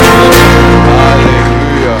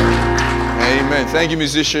Thank you,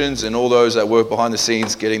 musicians, and all those that work behind the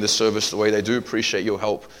scenes getting the service the way they do. Appreciate your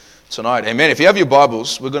help tonight. Amen. If you have your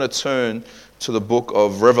Bibles, we're going to turn to the book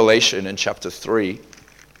of Revelation in chapter 3.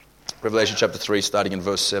 Revelation chapter 3, starting in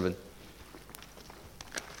verse 7.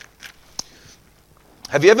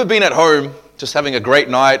 Have you ever been at home just having a great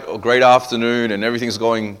night or great afternoon and everything's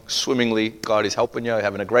going swimmingly? God is helping you,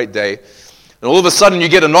 having a great day. And all of a sudden you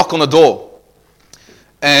get a knock on the door.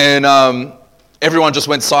 And everyone just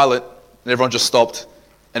went silent. And everyone just stopped.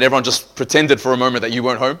 And everyone just pretended for a moment that you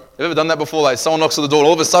weren't home. Have you ever done that before? Like someone knocks on the door and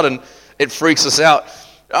all of a sudden it freaks us out.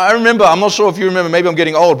 I remember, I'm not sure if you remember, maybe I'm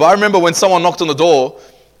getting old, but I remember when someone knocked on the door.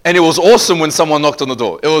 And it was awesome when someone knocked on the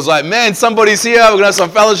door. It was like, man, somebody's here. We're going to have some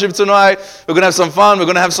fellowship tonight. We're going to have some fun. We're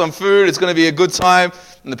going to have some food. It's going to be a good time.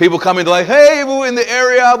 And the people come in, they're like, hey, we were in the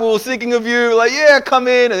area. We were thinking of you. We're like, yeah, come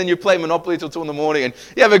in. And then you play Monopoly till 2 in the morning. And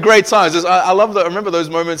you have a great time. It's just, I love that. I remember those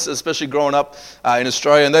moments, especially growing up in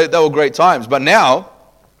Australia. And they were great times. But now,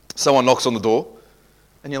 someone knocks on the door.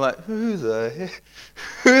 And you're like, who the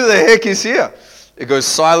heck is here? It goes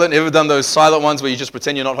silent. Ever done those silent ones where you just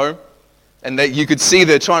pretend you're not home? And you could see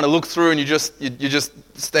they're trying to look through, and you just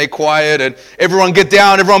stay quiet, and everyone get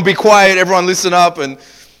down, everyone be quiet, everyone listen up, and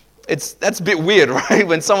that's a bit weird, right?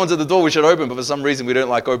 When someone's at the door, we should open, but for some reason we don't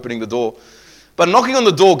like opening the door. But knocking on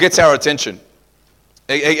the door gets our attention.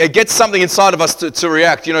 It gets something inside of us to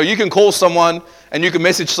react. You know, you can call someone, and you can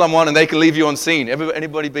message someone, and they can leave you on scene.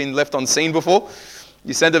 Anybody been left on scene before?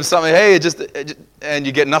 You send them something, hey, and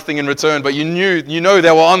you get nothing in return, but you know they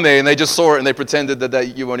were on there and they just saw it and they pretended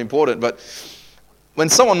that you weren't important. But when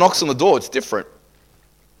someone knocks on the door, it's different.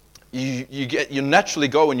 You naturally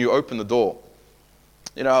go and you open the door.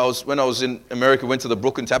 You know, when I was in America, went to the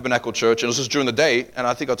Brooklyn Tabernacle Church, and it was just during the day, and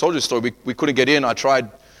I think I told you the story. We couldn't get in. I tried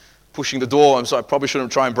pushing the door. I'm sorry, I probably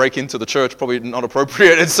shouldn't try and break into the church, probably not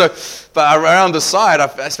appropriate. And so, but around the side, I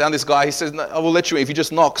found this guy. He says, no, I will let you in. If you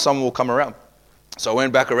just knock, someone will come around. So I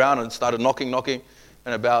went back around and started knocking,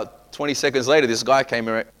 and about 20 seconds later, this guy came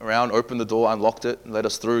around, opened the door, unlocked it, and let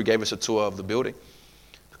us through, gave us a tour of the building.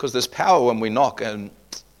 Because there's power when we knock, and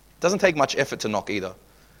it doesn't take much effort to knock either.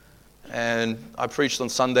 And I preached on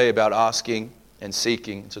Sunday about asking and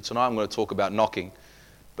seeking, so tonight I'm going to talk about knocking.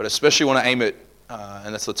 But especially want to aim it,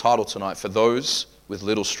 and that's the title tonight, for those with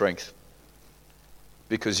little strength.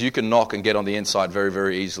 Because you can knock and get on the inside very,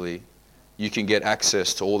 very easily. You can get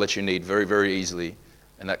access to all that you need very, very easily,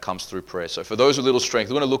 and that comes through prayer. So for those with little strength,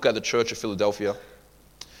 we're going to look at the Church of Philadelphia,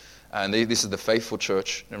 and this is the faithful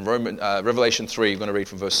church. In Revelation 3, we're going to read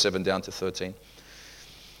from verse 7 down to 13.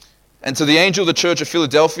 And to the angel of the Church of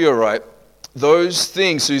Philadelphia write, these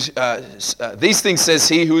things says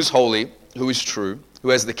he who is holy, who is true, who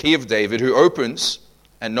has the key of David, who opens,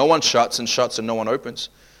 and no one shuts, and shuts, and no one opens.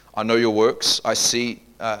 I know your works. See,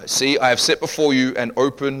 I have set before you an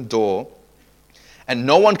open door, and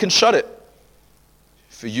no one can shut it.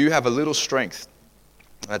 For you have a little strength.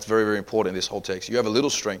 That's very, very important in this whole text. You have a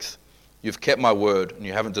little strength. You've kept my word, and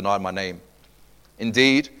you haven't denied my name.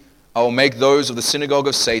 Indeed, I will make those of the synagogue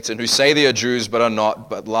of Satan, who say they are Jews but are not,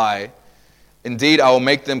 but lie. Indeed, I will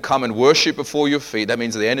make them come and worship before your feet. That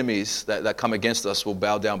means the enemies that come against us will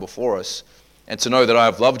bow down before us. And to know that I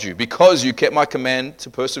have loved you, because you kept my command to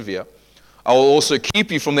persevere. I will also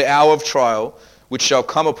keep you from the hour of trial, which shall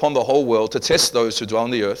come upon the whole world to test those who dwell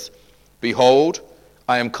on the earth. Behold,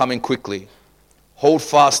 I am coming quickly. Hold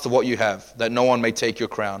fast to what you have, that no one may take your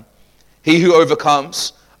crown. He who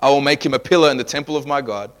overcomes, I will make him a pillar in the temple of my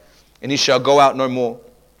God, and he shall go out no more.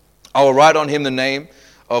 I will write on him the name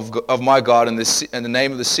of my God and the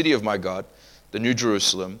name of the city of my God, the New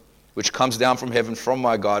Jerusalem, which comes down from heaven from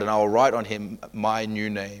my God, and I will write on him my new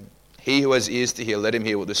name. He who has ears to hear, let him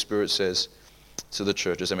hear what the Spirit says to the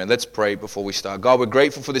churches. Amen. Let's pray before we start. God, we're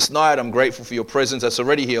grateful for this night. I'm grateful for your presence that's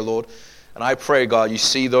already here, Lord. And I pray, God, you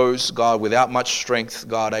see those, God, without much strength.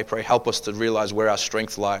 God, I pray, help us to realize where our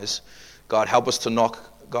strength lies. God, help us to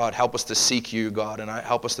knock. God, help us to seek you, God, and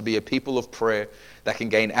help us to be a people of prayer that can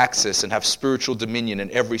gain access and have spiritual dominion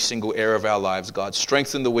in every single area of our lives. God,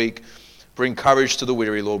 strengthen the weak. Bring courage to the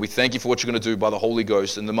weary, Lord. We thank you for what you're going to do by the Holy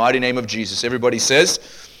Ghost. In the mighty name of Jesus, everybody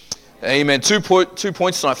says, amen. 2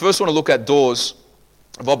 points tonight. First, I want to look at doors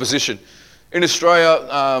of opposition. In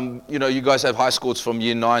Australia, you guys have high schools from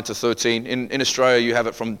year 9 to 13. In Australia, you have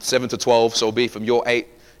it from 7 to 12, so it'll be from year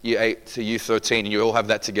 8 to year 13, and you all have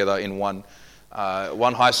that together in one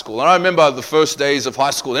high school. And I remember the first days of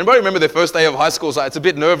high school. Anybody remember their first day of high school? So it's a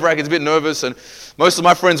bit nerve-wracking, it's a bit nervous, and most of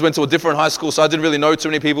my friends went to a different high school, so I didn't really know too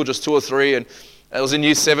many people, just 2 or 3, and I was in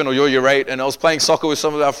year 7 or year 8, and I was playing soccer with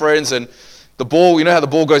some of our friends, and the ball, you know how the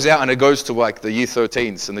ball goes out and it goes to like the year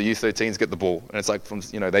 13s, and the year 13s get the ball, and it's like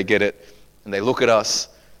they get it, and they look at us,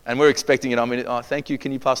 And we're expecting it. I mean, oh, thank you,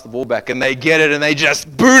 can you pass the ball back? And they get it and they just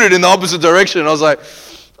boot it in the opposite direction. And I was like,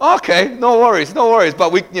 okay, no worries.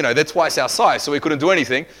 But they're twice our size, so we couldn't do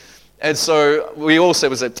anything. And so we all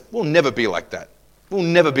said, we'll never be like that. We'll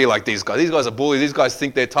never be like these guys. These guys are bullies. These guys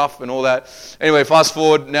think they're tough and all that. Anyway, fast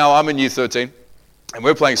forward. Now I'm in year 13, and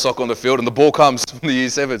we're playing soccer on the field, and the ball comes from the year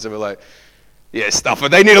 7s, and we're like, yeah, stuff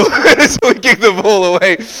it. They need to learn, so we kick the ball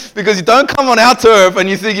away. Because you don't come on our turf and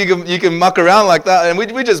you think you can muck around like that. And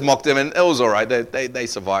we just mocked them, and it was all right. They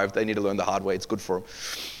survived. They need to learn the hard way. It's good for them.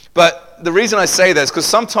 But the reason I say that is because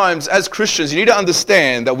sometimes as Christians, you need to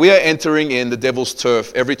understand that we are entering in the devil's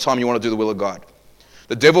turf every time you want to do the will of God.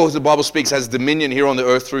 The devil, as the Bible speaks, has dominion here on the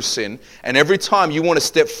earth through sin. And every time you want to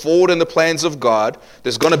step forward in the plans of God,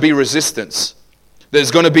 there's going to be resistance. There's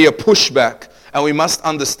going to be a pushback. And we must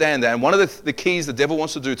understand that. And one of the keys the devil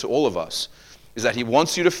wants to do to all of us is that he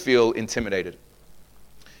wants you to feel intimidated.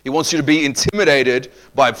 He wants you to be intimidated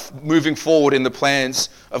by moving forward in the plans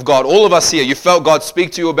of God. All of us here, you felt God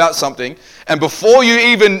speak to you about something, and before you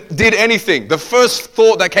even did anything, the first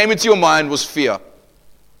thought that came into your mind was fear.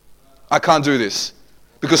 I can't do this.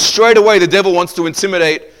 Because straight away the devil wants to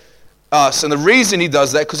intimidate us. And the reason he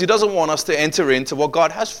does that, because he doesn't want us to enter into what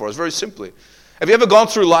God has for us, very simply. Have you ever gone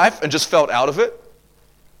through life and just felt out of it?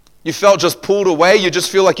 You felt just pulled away. You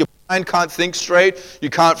just feel like your mind can't think straight. You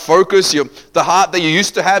can't focus. The heart that you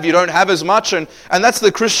used to have, you don't have as much. And that's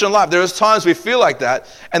the Christian life. There is times we feel like that.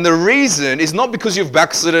 And the reason is not because you've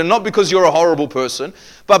backslidden, not because you're a horrible person,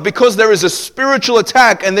 but because there is a spiritual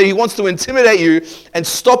attack and that he wants to intimidate you and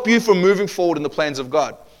stop you from moving forward in the plans of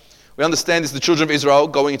God. We understand this, the children of Israel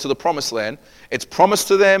going into the promised land. It's promised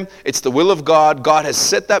to them. It's the will of God. God has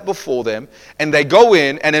set that before them. And they go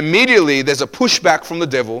in, and immediately there's a pushback from the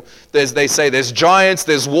devil. They say there's giants,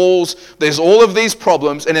 there's walls, there's all of these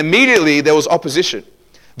problems. And immediately there was opposition.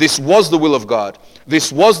 This was the will of God.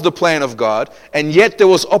 This was the plan of God. And yet there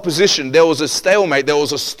was opposition. There was a stalemate. There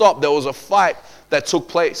was a stop. There was a fight that took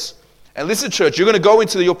place. And listen, church, you're going to go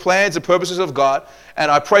into your plans and purposes of God. And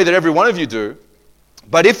I pray that every one of you do.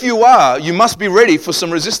 But if you are, you must be ready for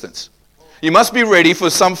some resistance. You must be ready for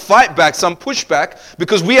some fight back, some pushback,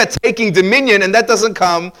 because we are taking dominion, and that doesn't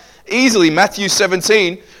come easily. Matthew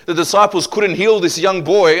 17, the disciples couldn't heal this young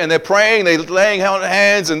boy, and they're praying, they're laying on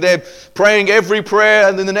hands, and they're praying every prayer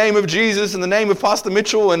in the name of Jesus, in the name of Pastor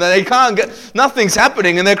Mitchell, and they can't get, nothing's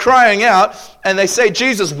happening, and they're crying out, and they say,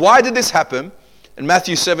 Jesus, why did this happen? In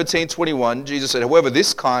Matthew 17:21, Jesus said, however,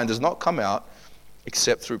 this kind does not come out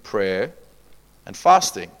except through prayer and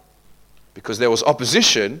fasting. Because there was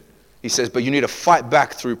opposition, he says, but you need to fight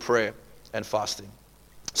back through prayer and fasting.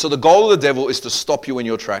 So the goal of the devil is to stop you in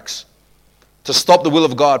your tracks, to stop the will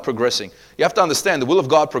of God progressing. You have to understand the will of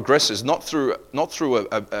God progresses not through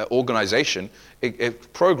an organization.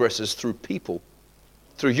 It progresses through people,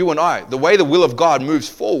 through you and I. The way the will of God moves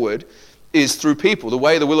forward is through people. The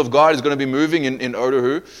way the will of God is going to be moving in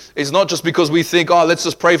Otahu is not just because we think, oh, let's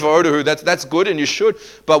just pray for Otahu. That's good, and you should.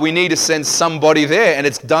 But we need to send somebody there, and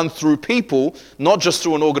it's done through people, not just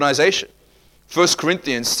through an organization. 1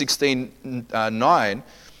 Corinthians 16:9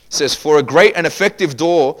 says, for a great and effective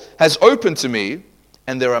door has opened to me,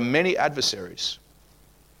 and there are many adversaries.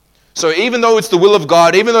 So even though it's the will of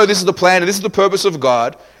God, even though this is the plan and this is the purpose of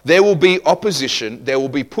God, there will be opposition, there will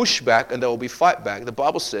be pushback, and there will be fight back. The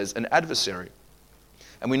Bible says an adversary.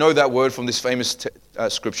 And we know that word from this famous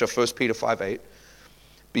scripture, 1 Peter 5:8.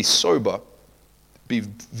 Be sober, be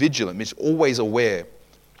vigilant, means always aware.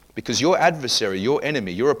 Because your adversary, your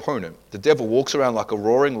enemy, your opponent, the devil walks around like a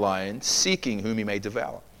roaring lion, seeking whom he may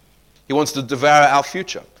devour. He wants to devour our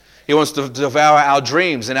future. He wants to devour our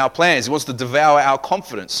dreams and our plans. He wants to devour our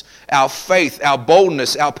confidence, our faith, our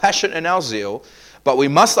boldness, our passion, and our zeal. But we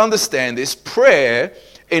must understand this. Prayer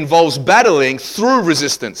involves battling through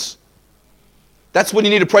resistance. That's when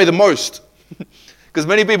you need to pray the most. Because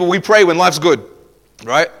many people, we pray when life's good,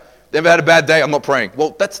 right? Never had a bad day, I'm not praying.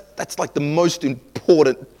 Well, that's like the most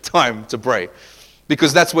important time to pray.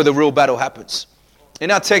 Because that's where the real battle happens.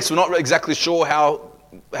 In our text, we're not exactly sure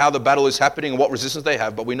how the battle is happening and what resistance they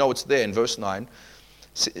have, but we know it's there in verse 9.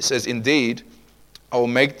 It says, indeed, I will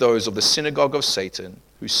make those of the synagogue of Satan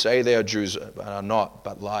who say they are Jews but are not,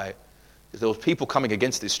 but lie. There were people coming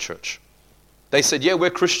against this church. They said, yeah, we're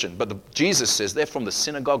Christian, but Jesus says they're from the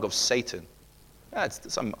synagogue of Satan.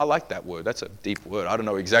 I like that word. That's a deep word. I don't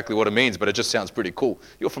know exactly what it means, but it just sounds pretty cool.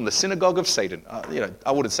 You're from the synagogue of Satan.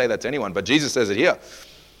 I wouldn't say that to anyone, but Jesus says it here.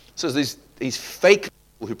 So these fake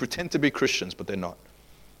people who pretend to be Christians, but they're not.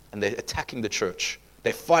 And they're attacking the church.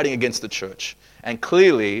 They're fighting against the church. And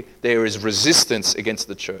clearly, there is resistance against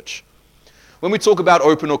the church. When we talk about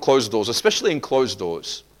open or closed doors, especially in closed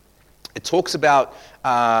doors, it talks about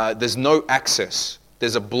there's no access.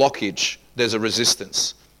 There's a blockage. There's a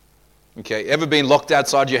resistance. Okay, ever been locked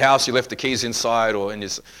outside your house? You left the keys inside, or in your...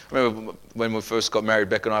 I remember when we first got married,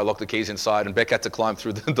 Beck and I locked the keys inside, and Beck had to climb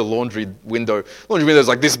through the laundry window. Laundry window is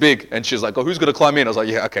like this big, and she's like, "Oh, who's going to climb in?" I was like,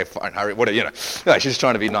 "Yeah, okay, fine, hurry, whatever, you know." No, she's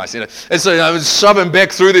trying to be nice, you know. And so I was shoving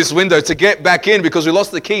Beck through this window to get back in because we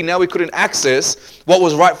lost the key. Now we couldn't access what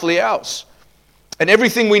was rightfully ours. And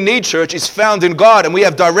everything we need, church, is found in God, and we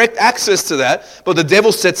have direct access to that. But the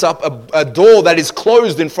devil sets up a door that is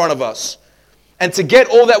closed in front of us. And to get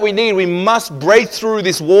all that we need, we must break through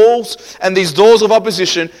these walls and these doors of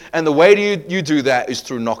opposition. And the way you do that is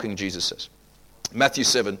through knocking, Jesus says. Matthew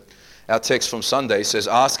 7, our text from Sunday, says,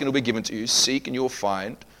 "Ask and it will be given to you. Seek and you will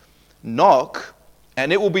find. Knock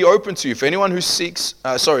and it will be open to you. For anyone who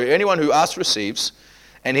asks receives,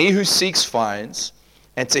 and he who seeks finds,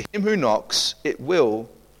 and to him who knocks it will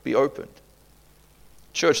be opened."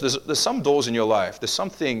 Church, there's some doors in your life. There's some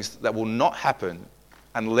things that will not happen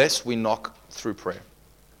unless we knock through prayer.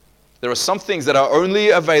 There are some things that are only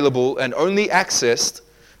available and only accessed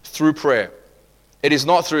through prayer. It is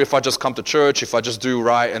not through if I just come to church, if I just do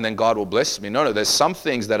right, and then God will bless me. No, there's some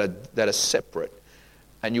things that are separate,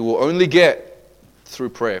 and you will only get through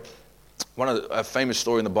prayer. A famous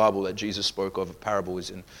story in the Bible that Jesus spoke of, a parable, is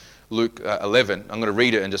in Luke 11. I'm going to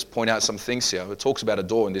read it and just point out some things here. It talks about a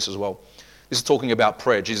door in this as well. This is talking about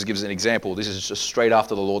prayer. Jesus gives an example. This is just straight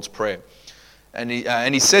after the Lord's Prayer. And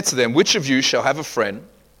he said to them, "Which of you shall have a friend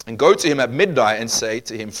and go to him at midnight and say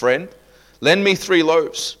to him, 'Friend, lend me 3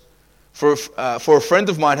 loaves. For a friend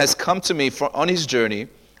of mine has come to me on his journey,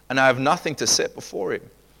 and I have nothing to set before him.'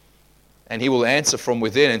 And he will answer from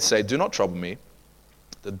within and say, 'Do not trouble me.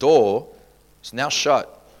 The door is now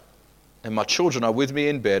shut, and my children are with me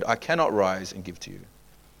in bed. I cannot rise and give to you.'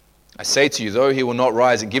 I say to you, though he will not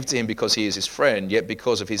rise and give to him because he is his friend, yet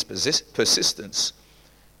because of his persistence,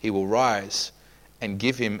 he will rise and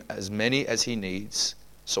give him as many as he needs.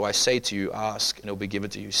 So I say to you, ask and it will be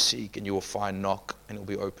given to you. Seek and you will find. Knock and it will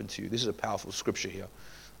be open to you." This is a powerful scripture here.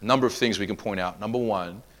 A number of things we can point out. Number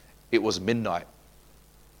one, it was midnight.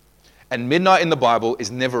 And midnight in the Bible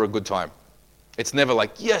is never a good time. It's never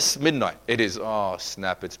like, yes, midnight. It is, oh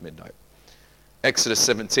snap, it's midnight. Exodus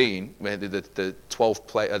 17, where the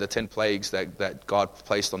 10 plagues that God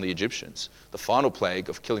placed on the Egyptians, the final plague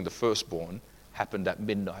of killing the firstborn happened at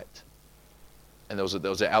midnight. And there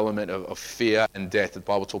was an element of fear and death. The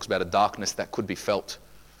Bible talks about a darkness that could be felt.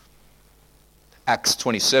 Acts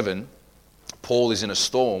 27, Paul is in a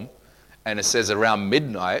storm, and it says around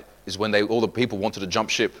midnight is when all the people wanted to jump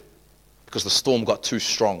ship because the storm got too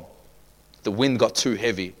strong. The wind got too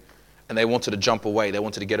heavy, and they wanted to jump away. They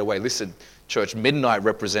wanted to get away. Listen, church, midnight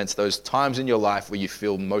represents those times in your life where you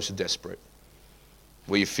feel most desperate,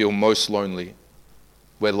 where you feel most lonely,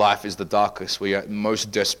 where life is the darkest, where you're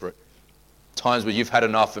most desperate. Times where you've had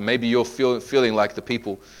enough, and maybe you're feeling like the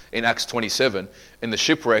people in Acts 27 in the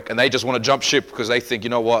shipwreck, and they just want to jump ship because they think, you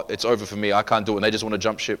know what, it's over for me, I can't do it, and they just want to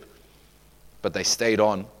jump ship. But they stayed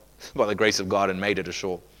on by the grace of God and made it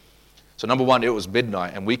ashore. So number one, it was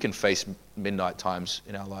midnight, and we can face midnight times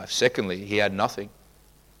in our life. Secondly, he had nothing.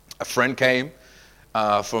 A friend came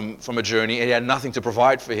from a journey, and he had nothing to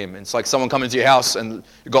provide for him. It's like someone coming to your house and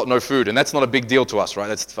you got no food, and that's not a big deal to us, right?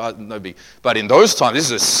 That's no big. But in those times, this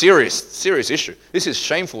is a serious issue. This is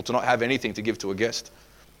shameful to not have anything to give to a guest.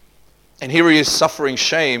 And here he is suffering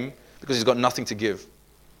shame because he's got nothing to give.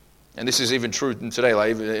 And this is even true today,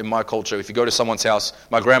 like even in my culture. If you go to someone's house,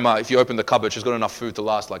 my grandma, if you open the cupboard, she's got enough food to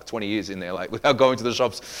last like 20 years in there, like without going to the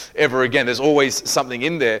shops ever again. There's always something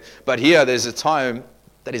in there. But here, there's a time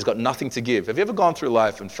that he's got nothing to give. Have you ever gone through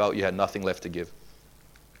life and felt you had nothing left to give?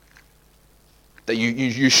 That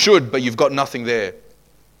you should, but you've got nothing there.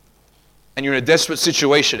 And you're in a desperate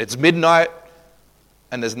situation. It's midnight,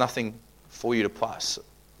 and there's nothing for you to pass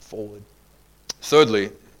forward. Thirdly,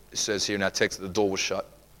 it says here in our text that the door was shut.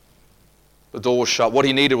 The door was shut. What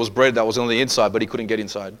he needed was bread that was on the inside, but he couldn't get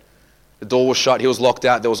inside. The door was shut. He was locked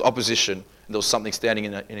out. There was opposition. And there was something standing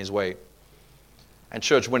in his way. And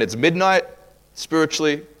church, when it's midnight,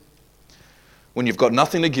 spiritually, when you've got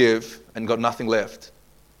nothing to give and got nothing left,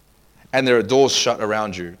 and there are doors shut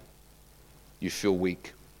around you, you feel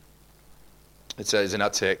weak. It says in our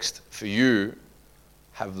text, "For you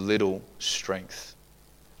have little strength."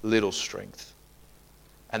 Little strength.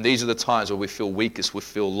 And these are the times where we feel weakest, we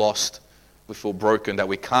feel lost, we feel broken, that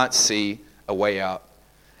we can't see a way out.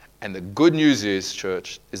 And the good news is,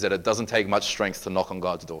 church, is that it doesn't take much strength to knock on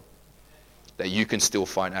God's door. That you can still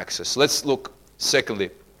find access. So let's look, secondly,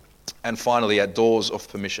 and finally, at doors of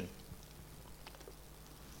permission.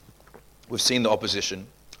 We've seen the opposition.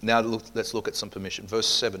 Now let's look at some permission. Verse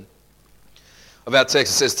 7. of our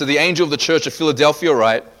text. It says, to the angel of the church of Philadelphia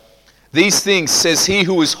write, these things says he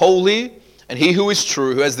who is holy and he who is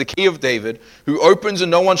true, who has the key of David, who opens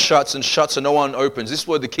and no one shuts, and shuts and no one opens. This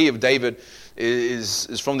word, the key of David,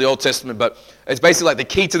 is from the Old Testament, but it's basically like the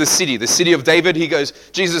key to the city of David. He goes,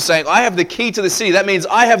 Jesus is saying, I have the key to the city. That means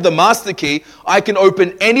I have the master key. I can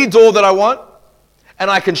open any door that I want,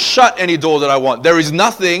 and I can shut any door that I want. There is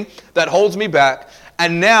nothing that holds me back.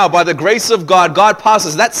 And now, by the grace of God, God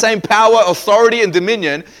passes that same power, authority, and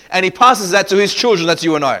dominion, and he passes that to his children, that's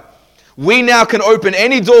you and I. We now can open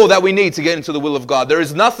any door that we need to get into the will of God. There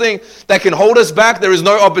is nothing that can hold us back. There is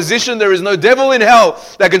no opposition. There is no devil in hell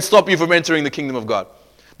that can stop you from entering the kingdom of God.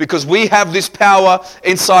 Because we have this power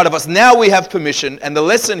inside of us. Now we have permission. And the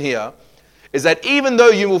lesson here is that even though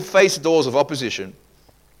you will face doors of opposition,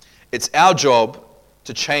 it's our job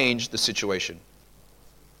to change the situation.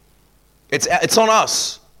 It's on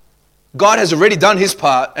us. God has already done his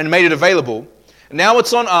part and made it available. Now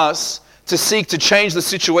it's on us to seek to change the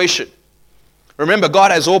situation. Remember, God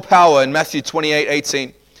has all power in Matthew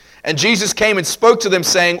 28:18. And Jesus came and spoke to them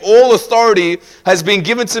saying, all authority has been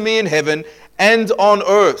given to me in heaven and on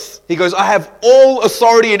earth. He goes, I have all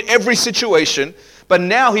authority in every situation, but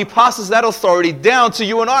now he passes that authority down to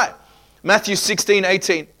you and I. Matthew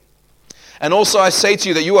 16:18. And also I say to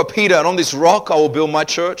you that you are Peter, and on this rock I will build my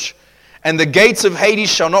church, and the gates of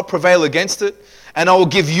Hades shall not prevail against it, and I will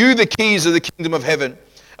give you the keys of the kingdom of heaven.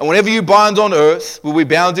 And whatever you bind on earth will be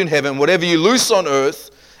bound in heaven. Whatever you loose on earth,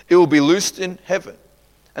 it will be loosed in heaven.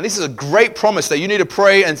 And this is a great promise that you need to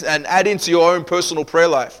pray and add into your own personal prayer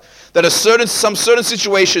life. That some certain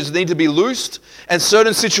situations need to be loosed, and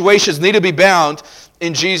certain situations need to be bound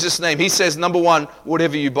in Jesus' name. He says, number one,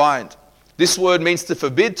 whatever you bind. This word means to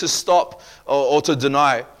forbid, to stop, or to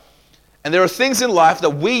deny. And there are things in life that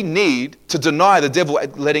we need to deny the devil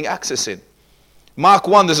letting access in. Mark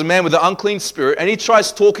 1, there's a man with an unclean spirit, and he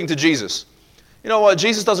tries talking to Jesus. You know what?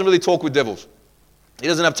 Jesus doesn't really talk with devils. He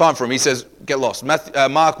doesn't have time for him. He says, get lost.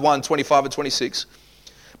 Mark 1, 25 and 26.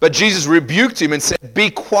 But Jesus rebuked him and said, be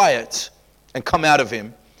quiet and come out of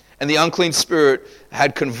him. And the unclean spirit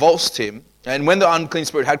had convulsed him. And when the unclean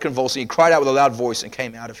spirit had convulsed him, he cried out with a loud voice and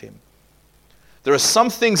came out of him. There are some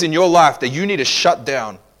things in your life that you need to shut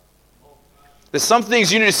down. There's some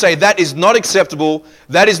things you need to say, that is not acceptable.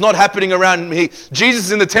 That is not happening around me. Jesus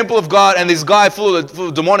is in the temple of God, and this guy full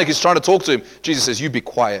of demonic is trying to talk to him. Jesus says, you be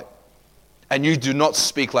quiet. And you do not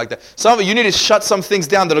speak like that. Some of you need to shut some things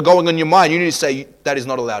down that are going on in your mind. You need to say, that is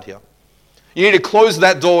not allowed here. You need to close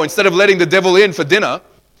that door. Instead of letting the devil in for dinner,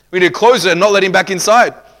 we need to close it and not let him back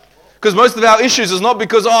inside. Because most of our issues is not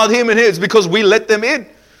because, him and him. It's because we let them in.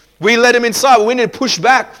 We let him inside. We need to push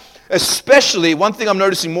back. Especially, one thing I'm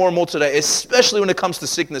noticing more and more today, especially when it comes to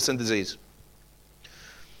sickness and disease.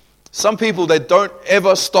 Some people, they don't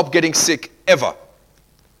ever stop getting sick, ever.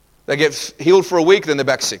 They get healed for a week, then they're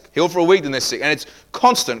back sick. Healed for a week, then they're sick. And it's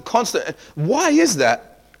constant. Why is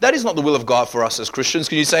that? That is not the will of God for us as Christians.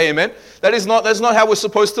 Can you say amen? That's not how we're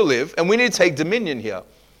supposed to live. And we need to take dominion here.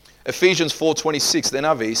 Ephesians 4:26, the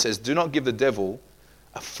NIV says, do not give the devil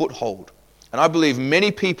a foothold. And I believe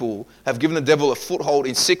many people have given the devil a foothold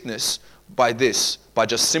in sickness by just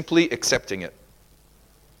simply accepting it.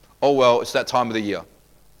 Oh, well, it's that time of the year.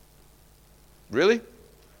 Really?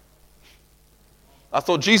 I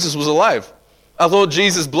thought Jesus was alive. I thought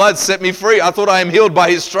Jesus' blood set me free. I thought I am healed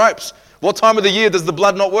by his stripes. What time of the year does the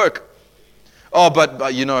blood not work? Oh,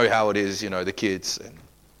 but you know how it is, the kids.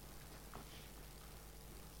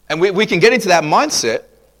 And we can get into that mindset.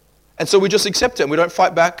 And so we just accept it and we don't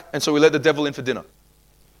fight back, and so we let the devil in for dinner.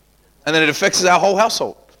 And then it affects our whole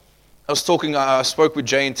household. I spoke with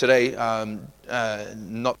Jane today,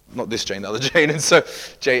 not this Jane, the other Jane, and so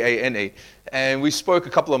Jane. And we spoke a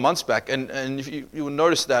couple of months back, and if you will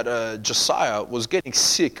notice that Josiah was getting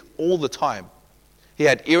sick all the time. He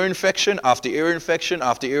had ear infection after ear infection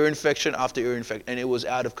after ear infection after ear infection, and it was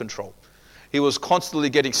out of control. He was constantly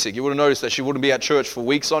getting sick. You would have noticed that she wouldn't be at church for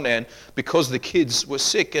weeks on end because the kids were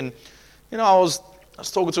sick. And, I was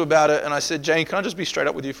talking to her about it, and I said, Jane, can I just be straight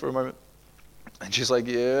up with you for a moment? And she's like,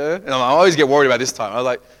 yeah. And I always get worried about this time. I was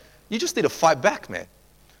like, you just need to fight back, man.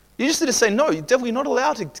 You just need to say, no, devil, you're not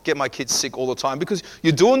allowed to get my kids sick all the time because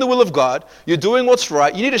you're doing the will of God. You're doing what's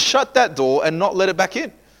right. You need to shut that door and not let it back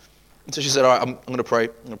in. And so she said, all right, I'm going to pray.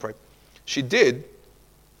 She did.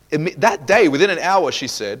 That day, within an hour, she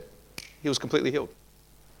said, he was completely healed.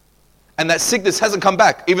 And that sickness hasn't come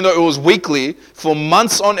back, even though it was weekly for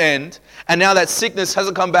months on end. And now that sickness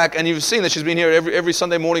hasn't come back. And you've seen that she's been here every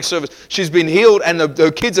Sunday morning service. She's been healed, and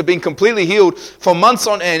the kids have been completely healed for months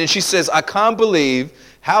on end. And she says, I can't believe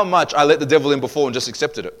how much I let the devil in before and just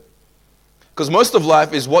accepted it. Because most of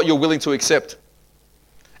life is what you're willing to accept.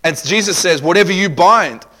 And Jesus says, whatever you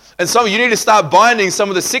bind. And so you need to start binding some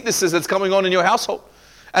of the sicknesses that's coming on in your household.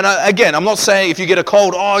 And again, I'm not saying if you get a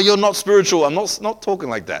cold, oh, you're not spiritual. I'm not talking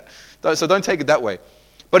like that. So don't take it that way.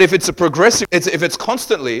 But if it's a progressive, if it's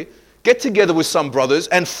constantly, get together with some brothers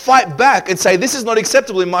and fight back and say, this is not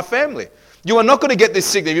acceptable in my family. You are not going to get this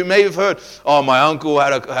sickness. You may have heard, oh, my uncle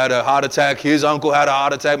had a heart attack. His uncle had a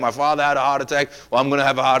heart attack. My father had a heart attack. Well, I'm going to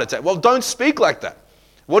have a heart attack. Well, don't speak like that.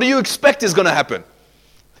 What do you expect is going to happen?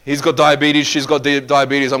 He's got diabetes. She's got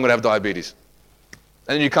diabetes. I'm going to have diabetes.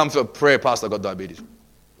 And then you come for prayer, Pastor, I've got diabetes.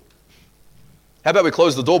 How about we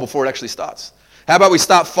close the door before it actually starts? How about we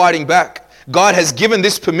start fighting back? God has given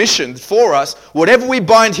this permission for us. Whatever we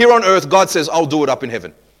bind here on earth, God says, I'll do it up in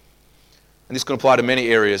heaven. And this can apply to many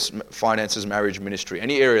areas, finances, marriage, ministry.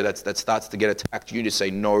 Any area that starts to get attacked, you need to say,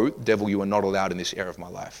 no, devil, you are not allowed in this area of my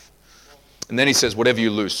life. And then he says, whatever you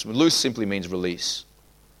loose. Loose simply means release.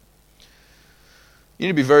 You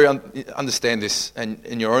need to be very understand this and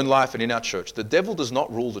in your own life and in our church. The devil does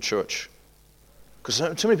not rule the church. Because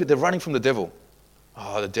too many people, they're running from the devil.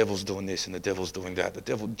 Oh, the devil's doing this and the devil's doing that. The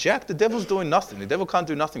devil's doing nothing. The devil can't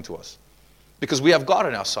do nothing to us because we have God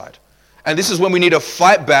on our side. And this is when we need to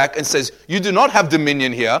fight back and says, you do not have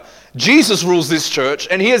dominion here. Jesus rules this church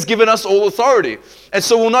and he has given us all authority. And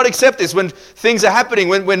so we'll not accept this when things are happening,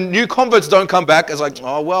 when new converts don't come back. It's like,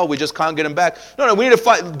 oh, well, we just can't get them back. No, we need to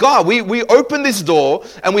fight. God, we open this door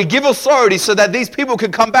and we give authority so that these people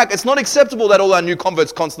can come back. It's not acceptable that all our new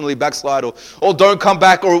converts constantly backslide or don't come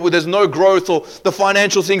back or there's no growth or the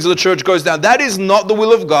financial things of the church goes down. That is not the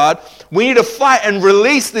will of God. We need to fight and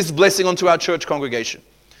release this blessing onto our church congregation.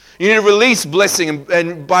 You need to release blessing,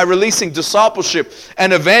 and by releasing discipleship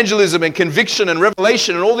and evangelism and conviction and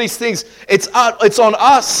revelation and all these things, it's on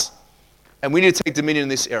us. And we need to take dominion in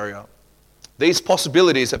this area. These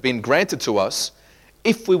possibilities have been granted to us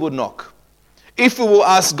if we will knock. If we will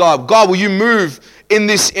ask God, God, will you move in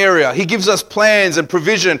this area? He gives us plans and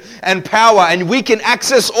provision and power, and we can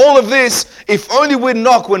access all of this if only we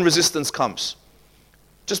knock when resistance comes.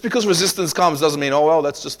 Just because resistance comes doesn't mean, oh, well,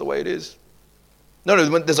 that's just the way it is. No,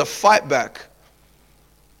 when there's a fight back.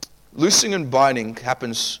 Loosing and binding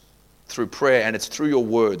happens through prayer, and it's through your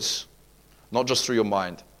words, not just through your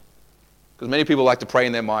mind. Because many people like to pray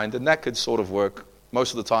in their mind, and that could sort of work.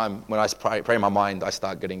 Most of the time, when I pray in my mind, I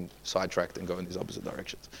start getting sidetracked and go in these opposite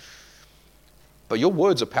directions. But your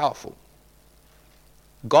words are powerful.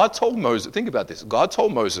 God told Moses, think about this. God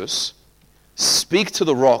told Moses, speak to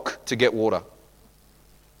the rock to get water.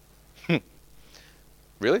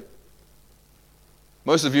 Really?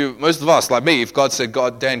 Most of us, like me, if God said,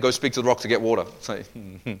 God, Dan, go speak to the rock to get water. Say,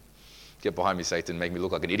 get behind me, Satan, make me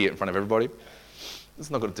look like an idiot in front of everybody. It's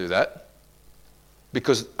not going to do that.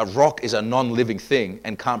 Because a rock is a non-living thing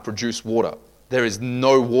and can't produce water. There is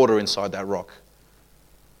no water inside that rock.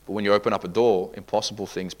 But when you open up a door, impossible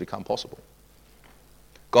things become possible.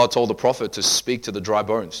 God told the prophet to speak to the dry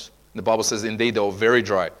bones. And the Bible says, indeed, they were very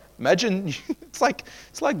dry. Imagine, it's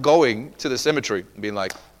like going to the cemetery and being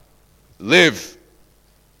like, live.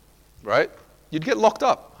 Right? You'd get locked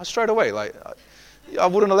up straight away. Like, I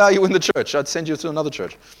wouldn't allow you in the church. I'd send you to another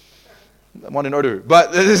church. One in Odu.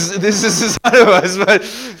 But this is otherwise.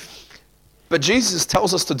 But Jesus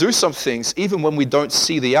tells us to do some things even when we don't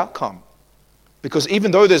see the outcome. Because even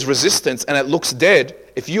though there's resistance and it looks dead,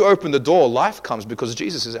 if you open the door, life comes because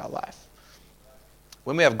Jesus is our life.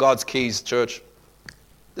 When we have God's keys, church,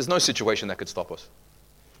 there's no situation that could stop us.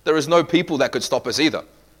 There is no people that could stop us either.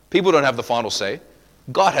 People don't have the final say.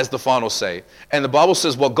 God has the final say. And the Bible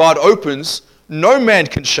says what God opens, no man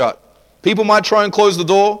can shut. People might try and close the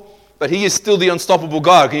door, but he is still the unstoppable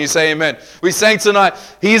God. Can you say amen? We sang tonight,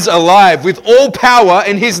 he is alive with all power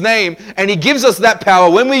in his name, and he gives us that power.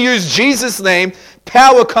 When we use Jesus' name,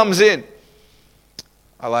 power comes in.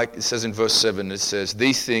 It says in verse 7, it says,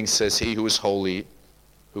 these things says he who is holy,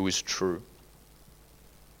 who is true.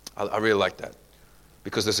 I really like that.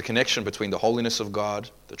 Because there's a connection between the holiness of God,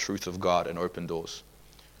 the truth of God, and open doors.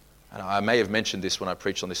 And I may have mentioned this when I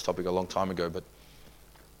preached on this topic a long time ago, but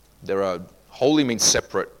holy means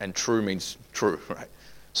separate and true means true, right?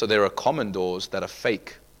 So there are common doors that are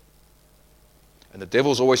fake. And the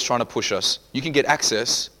devil's always trying to push us. You can get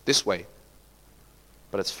access this way,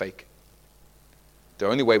 but it's fake. The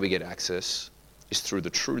only way we get access is through the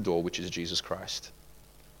true door, which is Jesus Christ.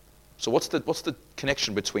 So what's the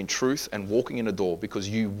connection between truth and walking in a door? Because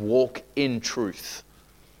you walk in truth.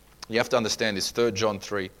 You have to understand this, 3 John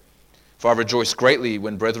 3. For I rejoiced greatly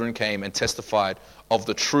when brethren came and testified of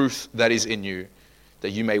the truth that is in you,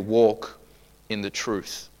 that you may walk in the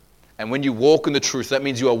truth. And when you walk in the truth, that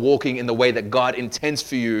means you are walking in the way that God intends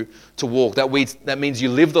for you to walk. That means you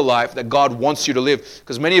live the life that God wants you to live.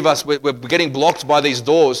 Because many of us, we're getting blocked by these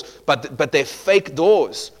doors, but they're fake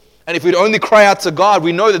doors. And if we'd only cry out to God,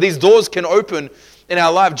 we know that these doors can open in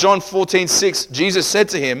our life. John 14:6, Jesus said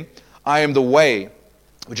to him, I am the way,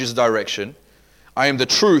 which is direction. I am the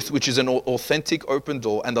truth, which is an authentic open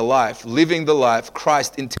door, and the life, living the life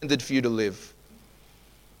Christ intended for you to live.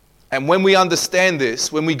 And when we understand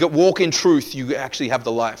this, when we walk in truth, you actually have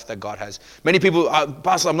the life that God has. Many people,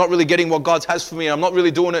 Pastor, I'm not really getting what God has for me. I'm not really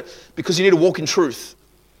doing it, because you need to walk in truth.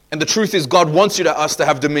 And the truth is, God wants us to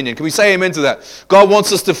have dominion. Can we say amen to that? God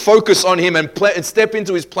wants us to focus on Him and step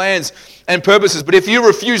into His plans and purposes. But if you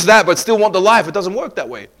refuse that but still want the life, it doesn't work that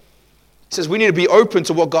way. He says we need to be open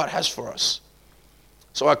to what God has for us.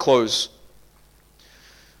 So I close.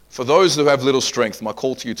 For those who have little strength, my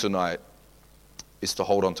call to you tonight is to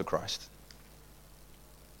hold on to Christ.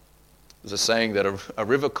 There's a saying that a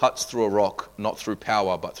river cuts through a rock, not through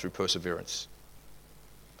power, but through perseverance.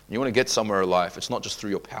 You want to get somewhere in life, it's not just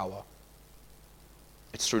through your power.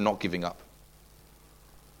 It's through not giving up.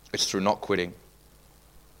 It's through not quitting.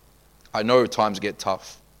 I know times get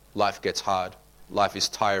tough. Life gets hard. Life is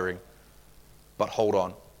tiring. But hold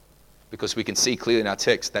on. Because we can see clearly in our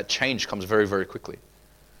text that change comes very, very quickly.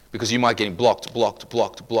 Because you might get blocked.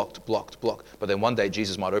 But then one day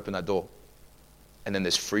Jesus might open that door. And then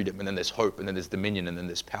there's freedom, and then there's hope, and then there's dominion, and then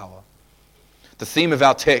there's power. The theme of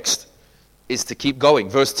our text is to keep going.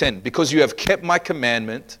 Verse 10, because you have kept my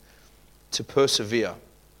commandment to persevere.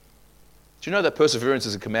 Do you know that perseverance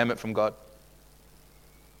is a commandment from God?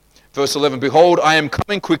 Verse 11, behold, I am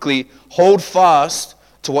coming quickly. Hold fast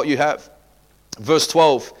to what you have. Verse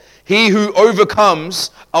 12, he who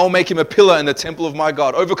overcomes, I will make him a pillar in the temple of my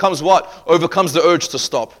God. Overcomes what? Overcomes the urge to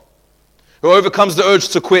stop. Who overcomes the urge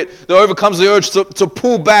to quit. Who overcomes the urge to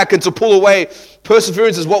pull back and to pull away.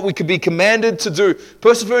 Perseverance is what we could be commanded to do.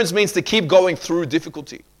 Perseverance means to keep going through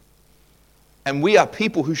difficulty. And we are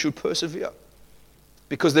people who should persevere.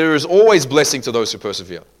 Because there is always blessing to those who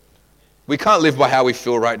persevere. We can't live by how we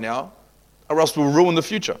feel right now, or else we'll ruin the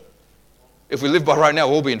future. If we live by right now,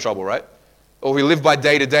 we'll be in trouble, right? Or we live by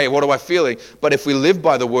day to day, what am I feeling? But if we live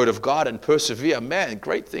by the word of God and persevere, man,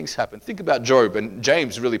 great things happen. Think about Job, and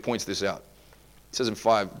James really points this out. It says in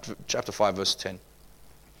chapter 5, verse 10.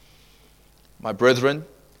 My brethren,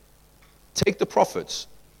 take the prophets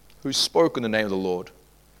who spoke in the name of the Lord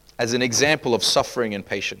as an example of suffering and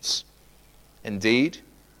patience. Indeed,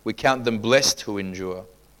 we count them blessed who endure.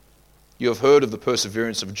 You have heard of the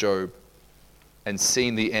perseverance of Job and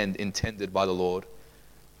seen the end intended by the Lord,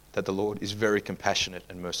 that the Lord is very compassionate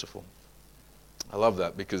and merciful. I love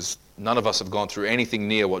that because none of us have gone through anything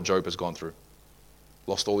near what Job has gone through.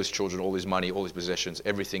 Lost all his children, all his money, all his possessions,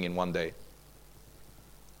 everything in one day.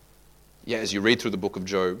 Yeah, as you read through the book of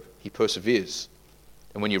Job, he perseveres.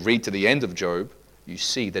 And when you read to the end of Job, you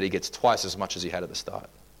see that he gets twice as much as he had at the start.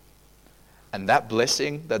 And that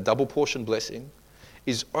blessing, that double portion blessing,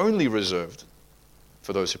 is only reserved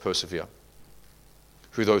for those who persevere,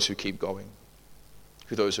 for those who keep going,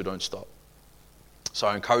 for those who don't stop. So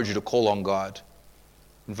I encourage you to call on God.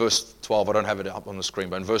 In verse 12, I don't have it up on the screen,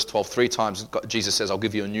 but in verse 12, 3 times Jesus says, I'll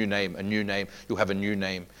give you a new name, you'll have a new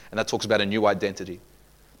name. And that talks about a new identity.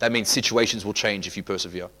 That means situations will change if you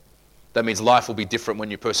persevere. That means life will be different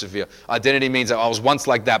when you persevere. Identity means that I was once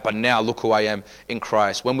like that, but now look who I am in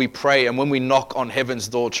Christ. When we pray and when we knock on heaven's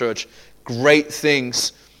door, church, great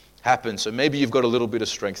things happen. So maybe you've got a little bit of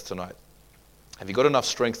strength tonight. Have you got enough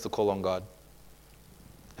strength to call on God?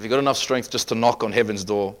 Have you got enough strength just to knock on heaven's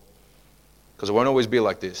door? Because it won't always be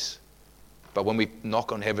like this. But when we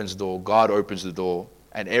knock on heaven's door, God opens the door.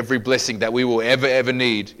 And every blessing that we will ever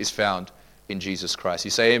need is found in Jesus Christ.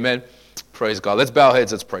 You say amen? Praise God. Let's bow our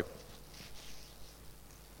heads. Let's pray.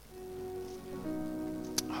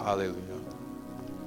 Hallelujah.